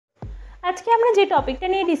আজকে আমরা যে টপিকটা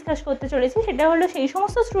নিয়ে ডিসকাস করতে চলেছি সেটা হলো সেই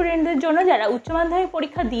সমস্ত স্টুডেন্টদের জন্য যারা উচ্চ মাধ্যমিক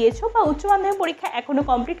পরীক্ষা দিয়েছো বা উচ্চ মাধ্যমিক পরীক্ষা এখনও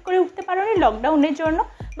কমপ্লিট করে উঠতে পারোনি লকডাউনের জন্য,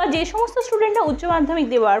 বা যে সমস্ত স্টুডেন্টরা উচ্চ মাধ্যমিক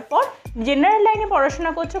দেওয়ার পর জেনারেল লাইনে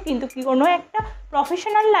পড়াশোনা করছো কিন্তু কোনো একটা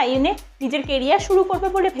প্রফেশনাল লাইনে নিজের কেরিয়ার শুরু করবে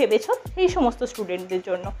বলে ভেবেছো, সেই সমস্ত স্টুডেন্টদের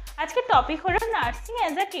জন্য আজকের টপিক হলো নার্সিং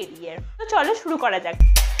অ্যাজ আ কেরিয়ার। তো চলো শুরু করা যাক।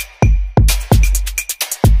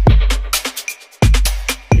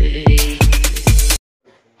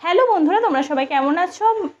 হ্যালো বন্ধুরা, তোমরা সবাই কেমন আছো?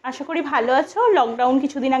 আশা করি ভালো আছো। লকডাউন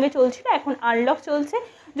কিছুদিন আগে চলছিল, এখন আনলক চলছে।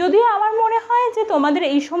 যদিও আমার মনে হয় যে তোমাদের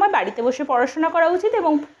এই সময় বাড়িতে বসে পড়াশোনা করা উচিত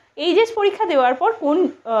এবং এইচএস পরীক্ষা দেওয়ার পর কোন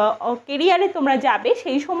কেরিয়ারে তোমরা যাবে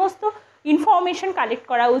সেই সমস্ত ইনফরমেশন কালেক্ট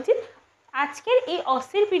করা উচিত। আজকের এই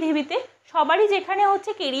অস্থির পৃথিবীতে সবারই যেখানে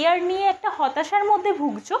হচ্ছে কেরিয়ার নিয়ে একটা হতাশার মধ্যে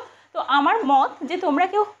ভুগছো, তো আমার মত যে তোমরা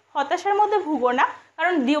কেউ হতাশার মধ্যে ভুগো না,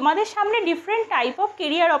 কারণ আমাদের সামনে different type of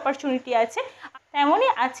carrier opportunity আছে। তেমনই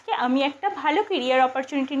আজকে আমি একটা ভালো কেরিয়ার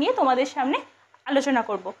অপরচুনিটি নিয়ে তোমাদের সামনে আলোচনা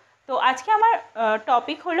করব। তো আজকে আমার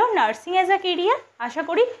টপিক হলো নার্সিং অ্যাজ আ কেরিয়ার। আশা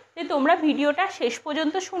করি যে তোমরা ভিডিওটা শেষ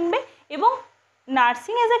পর্যন্ত শুনবে এবং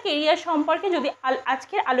নার্সিং অ্যাজ আ কেরিয়ার সম্পর্কে যদি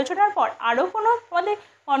আজকের আলোচনার পর আরও কোনো তোমাদের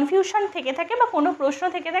কনফিউশন থেকে থাকে বা কোনো প্রশ্ন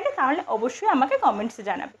থেকে থাকে তাহলে অবশ্যই আমাকে কমেন্টসে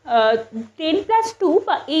জানাবে। 10+2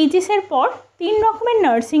 বা এইচএসের পর 3 রকমের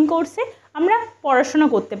নার্সিং কোর্সে আমরা পড়াশোনা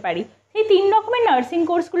করতে পারি। সেই 3 রকমের নার্সিং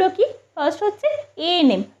কোর্সগুলো কি? ফার্স্ট হচ্ছে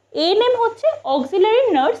এএনএম। এএনএম হচ্ছে অক্সিলারি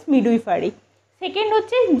নার্স মিডওয়াইফারি। সেকেন্ড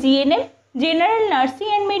হচ্ছে GNM, general nursing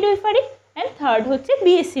and midwifery. And third হচ্ছে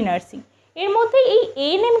বিএসসি নার্সিং। এর মধ্যে এই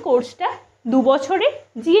এএনএম কোর্সটা 2 বছরের,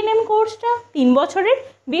 জিএনএম কোর্সটা 3 বছরের,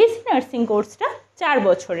 বিএসসি নার্সিং কোর্সটা 4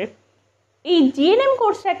 বছরের। এই জিএনএম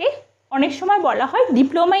কোর্সটাকে অনেক সময় বলা হয়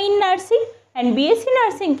diploma in nursing and BSc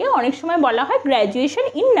নার্সিংকে অনেক সময় বলা হয় গ্র্যাজুয়েশন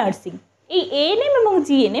ইন নার্সিং। এই এএনএম এবং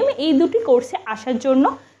জিএনএম এই দুটি কোর্সে আসার জন্য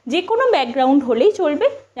যে কোনো ব্যাকগ্রাউন্ড হলেই চলবে,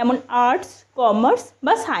 যেমন আর্টস, কমার্স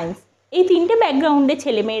বা সায়েন্স। এই 3টে ব্যাকগ্রাউন্ডে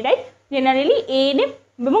ছেলেমেয়েরাই জেনারেলি এএনএম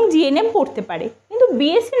এবং জিএনএম পড়তে পারে। কিন্তু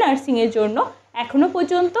বিএসসি নার্সিংয়ের জন্য এখনও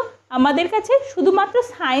পর্যন্ত আমাদের কাছে শুধুমাত্র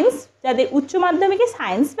সায়েন্স, যাদের উচ্চ মাধ্যমিকে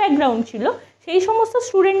সায়েন্স ব্যাকগ্রাউন্ড ছিল সেই সমস্ত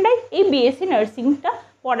স্টুডেন্টরাই এই বিএসসি নার্সিংটা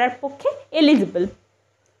পড়ার পক্ষে এলিজিবল।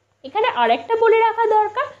 এখানে আরেকটা বলে রাখা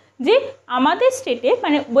দরকার যে আমাদের স্টেটে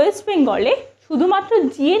মানে ওয়েস্ট বেঙ্গলে শুধুমাত্র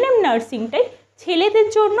জিএনএম নার্সিংটাই ছেলেদের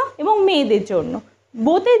জন্য এবং মেয়েদের জন্য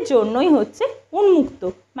বোথের জন্যই হচ্ছে উন্মুক্ত।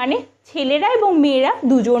 মানে ছেলেরা এবং মেয়েরা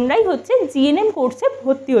দুজনরাই হচ্ছে জিএনএম কোর্সে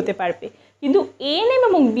ভর্তি হতে পারবে, কিন্তু এএনএম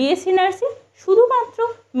এবং বিএসসি নার্সিং শুধুমাত্র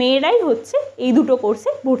মেয়েরাই হচ্ছে এই দুটো কোর্সে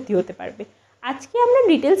ভর্তি হতে পারবে। আজকে আমরা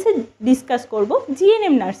ডিটেলসে ডিসকাস করব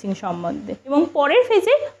জিএনএম নার্সিং সম্বন্ধে এবং পরের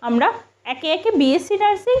ফেজে আমরা একে একে বিএসসি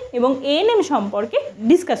নার্সিং এবং এএনএম সম্পর্কে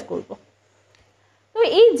ডিসকাস করব। তো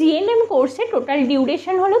এই জিএনএম কোর্সে টোটাল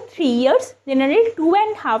ডিউরেশন হলো 3 ইয়ার্স। জেনারেলি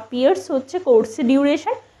 2.5 ইয়ার্স হচ্ছে কোর্সের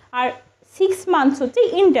ডিউরেশন আর 6 মান্থস হচ্ছে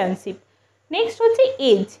ইন্টার্নশিপ। নেক্সট হচ্ছে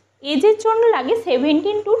এজের জন্য লাগে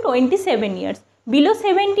 17 to 27 ইয়ার্স। বিলো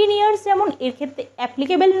 17 ইয়ার্স যেমন এর ক্ষেত্রে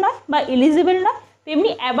অ্যাপ্লিকেবল নয় বা এলিজিবল নয়, তেমনি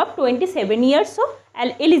অ্যাবাভ 27 ইয়ার্সও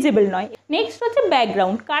এলিজিবল নয়। নেক্সট হচ্ছে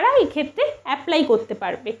ব্যাকগ্রাউন্ড, কারা এক্ষেত্রে অ্যাপ্লাই করতে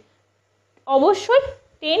পারবে। অবশ্যই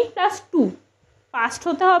 10+2 পাস্ট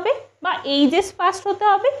হতে হবে বা এইচএস পাস্ট হতে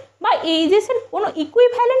হবে বা এইচএসের কোনো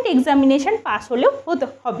ইকুইভ্যালেন্ট এক্সামিনেশন পাস হলেও হতে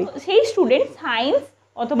হবে। সেই স্টুডেন্ট সায়েন্স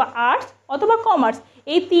অথবা আর্টস অথবা কমার্স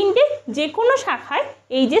এই 3টে যে কোনো শাখায়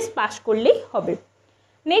এইচএস পাস করলেই হবে।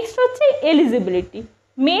 নেক্সট হচ্ছে এলিজিবিলিটি।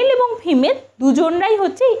 মেল এবং ফিমেল দুজনরাই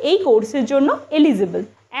হচ্ছে এই কোর্সের জন্য এলিজিবল।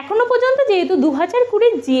 এখনও পর্যন্ত যেহেতু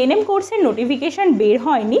 2020 জিএনএম কোর্সের নোটিফিকেশান বের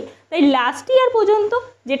হয়নি, তাই লাস্ট ইয়ার পর্যন্ত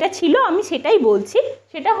যেটা ছিল আমি সেটাই বলছি।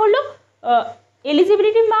 সেটা হলো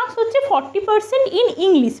এলিজিবিলিটি মার্কস হচ্ছে 40% ইন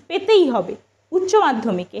ইংলিশ পেতেই হবে উচ্চ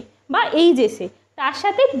মাধ্যমিকে বা এইচএসে। তার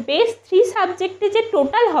সাথে বেস্ট 3 সাবজেক্টে যে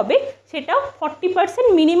টোটাল হবে সেটাও 40%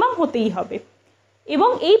 মিনিমাম হতেই হবে। এবং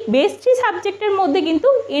এই বেস্ট 3 সাবজেক্টের মধ্যে কিন্তু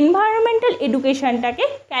এনভায়রনমেন্টাল এডুকেশানটাকে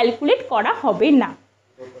ক্যালকুলেট করা হবে না।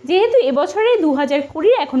 যেহেতু এবছরে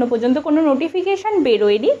 2020 এখনও পর্যন্ত কোনো নোটিফিকেশান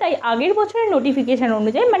বেরোয়নি, তাই আগের বছরের নোটিফিকেশান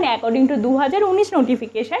অনুযায়ী মানে according to 2019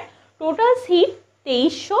 notification total seat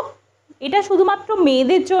 2300। এটা শুধুমাত্র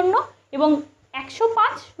মেয়েদের জন্য এবং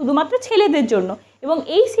 105 শুধুমাত্র ছেলেদের জন্য, এবং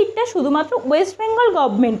এই সিটটা শুধুমাত্র ওয়েস্ট বেঙ্গল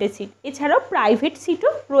গভর্নমেন্টের সিট। এছাড়াও প্রাইভেট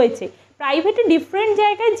সিটও রয়েছে। প্রাইভেটে ডিফারেন্ট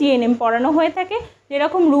জায়গায় জিএনএম পড়ানো হয়ে থাকে,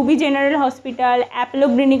 যেরকম Ruby general hospital, Apollo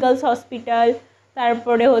ক্লিনিক্যালস hospital,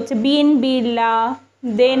 তারপরে হচ্ছে বিএন বিড়লা,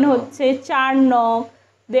 দেন হচ্ছে 4 নক,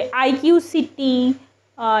 আইকিউ সিটি,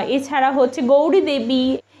 এছাড়া হচ্ছে গৌরী দেবী।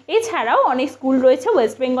 এছাড়াও অনেক স্কুল রয়েছে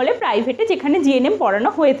ওয়েস্ট বেঙ্গলে প্রাইভেটে যেখানে জিএনএম পড়ানো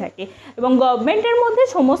হয়ে থাকে, এবং গভর্নমেন্টের মধ্যে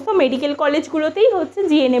সমস্ত মেডিকেল কলেজগুলোতেই হচ্ছে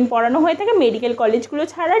জিএনএম পড়ানো হয়ে থাকে। মেডিকেল কলেজগুলো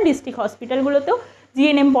ছাড়া ডিস্ট্রিক্ট হসপিটালগুলোতেও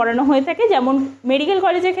জিএনএম পড়ানো হয়ে থাকে। যেমন মেডিকেল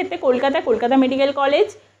কলেজের ক্ষেত্রে কলকাতা মেডিকেল কলেজ,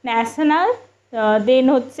 ন্যাশনাল, দেন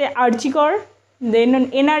হচ্ছে আরজিকর, দেন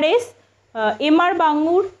এনআরএস, এমআর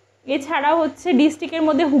বাঙ্গুর, এছাড়াও হচ্ছে ডিস্ট্রিক্টের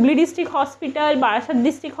মধ্যে Hooghly district hospital, Barasat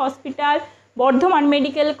district hospital, Bardhaman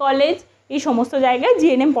medical college, এই সমস্ত জায়গায়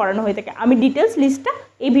জিএনএম পড়ানো হয়ে থাকে। আমি ডিটেলস লিস্টটা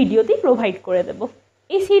এই ভিডিওতেই প্রোভাইড করে দেবো।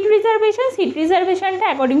 এই seat রিজার্ভেশনটা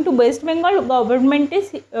according to West Bengal গভর্নমেন্টের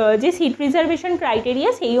যে সিট রিজার্ভেশন ক্রাইটেরিয়া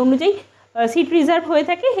সেই অনুযায়ী সিট রিজার্ভ হয়ে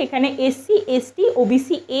থাকে। এখানে SC, ST,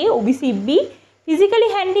 OBC A, OBC B, physically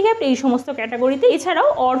handicapped এই সমস্ত ক্যাটাগরিতে, এছাড়াও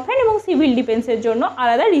অরফ্যান এবং সিভিল ডিফেন্সের জন্য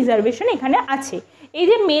আলাদা রিজার্ভেশন এখানে আছে। এই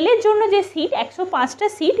যে মেলের জন্য যে সিট 105টা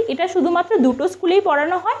সিট, এটা শুধুমাত্র দুটো স্কুলেই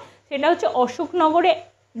পড়ানো হয়। সেটা হচ্ছে অশোকনগরে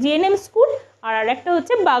জিএনএম স্কুল আর একটা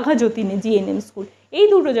হচ্ছে বাঘাযতীনে জিএনএম স্কুল। এই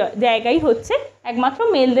দুটো জায়গায় হচ্ছে একমাত্র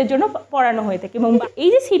মেলদের জন্য পড়ানো হয়ে থাকে। এবং এই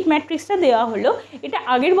যে সিট ম্যাট্রিক্সটা দেওয়া হলো এটা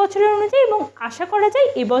আগের বছরের অনুযায়ী, এবং আশা করা যায়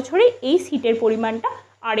এবছরে এই সিটের পরিমাণটা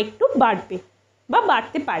আরেকটু বাড়বে বা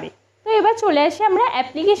বাড়তে পারে। তো এবার চলে আসি আমরা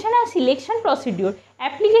অ্যাপ্লিকেশান আর সিলেকশন প্রসিডিওর।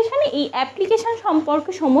 এই অ্যাপ্লিকেশান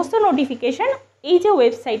সম্পর্কে সমস্ত নোটিফিকেশান এই যে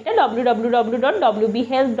ওয়েবসাইটটা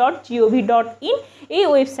www.wbhealth.gov.in, এই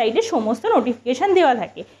ওয়েবসাইটে সমস্ত নোটিফিকেশান দেওয়া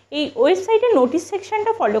থাকে। এই ওয়েবসাইটের নোটিশ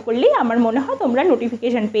সেকশনটা ফলো করলেই আমার মনে হয় তোমরা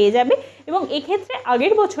নোটিফিকেশান পেয়ে যাবে। এবং এক্ষেত্রে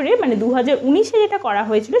আগের বছরে মানে 2019-এ যেটা করা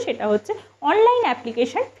হয়েছিল সেটা হচ্ছে অনলাইন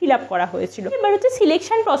অ্যাপ্লিকেশান ফিল আপ করা হয়েছিল। এবার হচ্ছে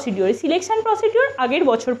সিলেকশন প্রসিডিওর আগের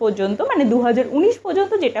বছর পর্যন্ত মানে 2019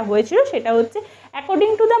 পর্যন্ত যেটা হয়েছিল সেটা হচ্ছে অ্যাকর্ডিং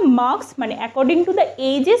টু দ্য মার্কস, মানে according to the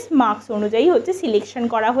ages marks অনুযায়ী হচ্ছে সিলেকশন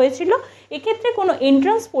করা হয়েছিল। এক্ষেত্রে কোনো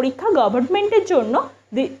এন্ট্রান্স পরীক্ষা গভর্নমেন্টের জন্য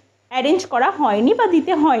অ্যারেঞ্জ করা হয়নি বা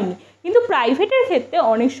দিতে হয়নি। কিন্তু প্রাইভেটের ক্ষেত্রে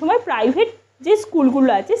অনেক সময় প্রাইভেট যে স্কুলগুলো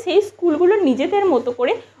আছে সেই স্কুলগুলো নিজেদের মতো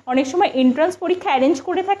করে অনেক সময় এন্ট্রান্স পরীক্ষা অ্যারেঞ্জ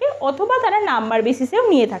করে থাকে, অথবা তারা নাম্বার বেসিসেও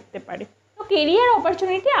নিয়ে থাকতে পারে। তো কেরিয়ার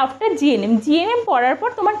অপরচুনিটি আফটার জিএনএম পড়ার পর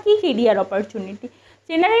তোমার কী কেরিয়ার অপরচুনিটি?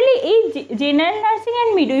 জেনারেলি এই জেনারেল নার্সিং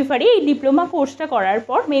অ্যান্ড মিডওয়াইফারি এই ডিপ্লোমা কোর্সটা করার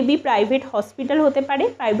পর মেবি প্রাইভেট হসপিটাল হতে পারে,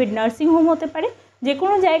 প্রাইভেট নার্সিং হোম হতে পারে, যে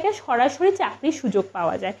কোনো জায়গায় সরাসরি চাকরির সুযোগ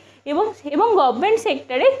পাওয়া যায়। এবং গভর্নমেন্ট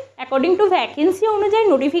সেক্টরে অ্যাকর্ডিং টু ভ্যাকেন্সি অনুযায়ী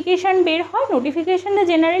নোটিফিকেশান বের হয়। নোটিফিকেশানটা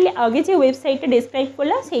জেনারেলি আগে যে ওয়েবসাইটটা ডেসক্রাইব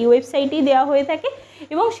করলাম সেই ওয়েবসাইটেই দেওয়া হয়ে থাকে,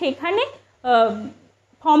 এবং সেখানে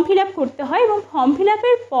ফর্ম ফিল আপ করতে হয়। এবং ফর্ম ফিল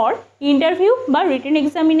আপের পর ইন্টারভিউ বা written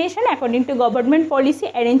examination according to government policy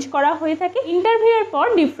arrange করা হয়ে থাকে। ইন্টারভিউয়ের পর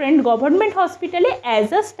ডিফারেন্ট গভর্নমেন্ট হসপিটালে অ্যাজ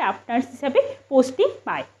আ স্টাফ নার্স হিসাবে পোস্টিং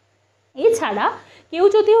পায়। এছাড়া কেউ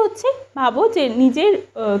যদি হচ্ছে ভাবো যে নিজের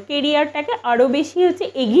কেরিয়ারটাকে আরও বেশি হচ্ছে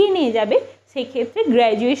এগিয়ে নিয়ে যাবে, সেক্ষেত্রে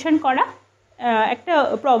গ্র্যাজুয়েশন করা একটা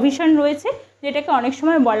প্রভিশন রয়েছে, যেটাকে অনেক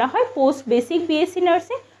সময় বলা হয় পোস্ট বেসিক বিএসসি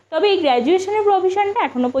নার্সিং। তবে এই গ্র্যাজুয়েশনের প্রভিশনটা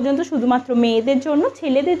এখনও পর্যন্ত শুধুমাত্র মেয়েদের জন্য,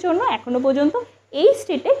 ছেলেদের জন্য এখনও পর্যন্ত এই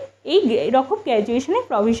স্টেটে এই রকম গ্র্যাজুয়েশনের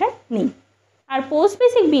প্রভিশন নেই। আর পোস্ট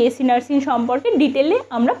বেসিক বিএসসি নার্সিং সম্পর্কে ডিটেলে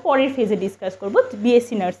আমরা পরের ফেজে ডিসকাস করব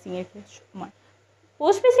বিএসসি নার্সিংয়ের সময়।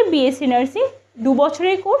 পোস্ট বেসিক বিএসসি নার্সিং 2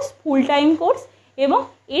 বছরের কোর্স, ফুল টাইম কোর্স, এবং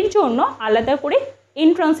এর জন্য আলাদা করে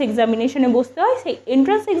এন্ট্রান্স এক্সামিনেশনে বসতে হয়। সেই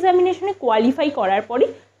এন্ট্রান্স এক্সামিনেশনে কোয়ালিফাই করার পরই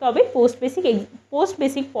তবে পোস্ট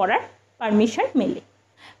বেসিক পড়ার পারমিশন মেলে।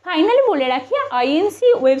 ফাইনালি বলে রাখি, আইএনসি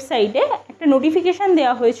ওয়েবসাইটে একটা নোটিফিকেশান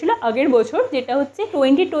দেওয়া হয়েছিল আগের বছর, যেটা হচ্ছে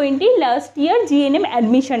 2020 লাস্ট ইয়ার জিএনএম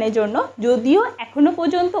অ্যাডমিশনের জন্য। যদিও এখনও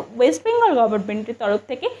পর্যন্ত ওয়েস্ট বেঙ্গল গভর্নমেন্টের তরফ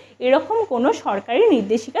থেকে এরকম কোনো সরকারি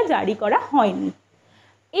নির্দেশিকা জারি করা হয়নি।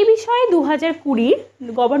 এই বিষয়ে 2020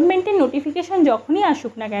 গভর্নমেন্টের নোটিফিকেশান যখনই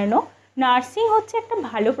আসুক না কেন, নার্সিং হচ্ছে একটা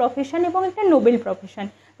ভালো প্রফেশন এবং একটা নোবেল প্রফেশন।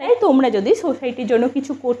 তাই তোমরা যদি সোসাইটির জন্য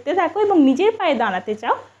কিছু করতে থাকো এবং নিজের পায়ে দাঁড়াতে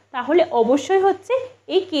চাও, তাহলে অবশ্যই হচ্ছে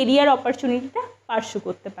এই কেরিয়ার অপরচুনিটিটা পার্সু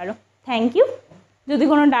করতে পারো। Thank you. যদি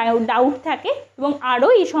কোনো ডাউট থাকে এবং আরও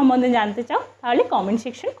এই সম্বন্ধে জানতে চাও, তাহলে কমেন্ট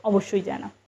সেকশন অবশ্যই জানাও।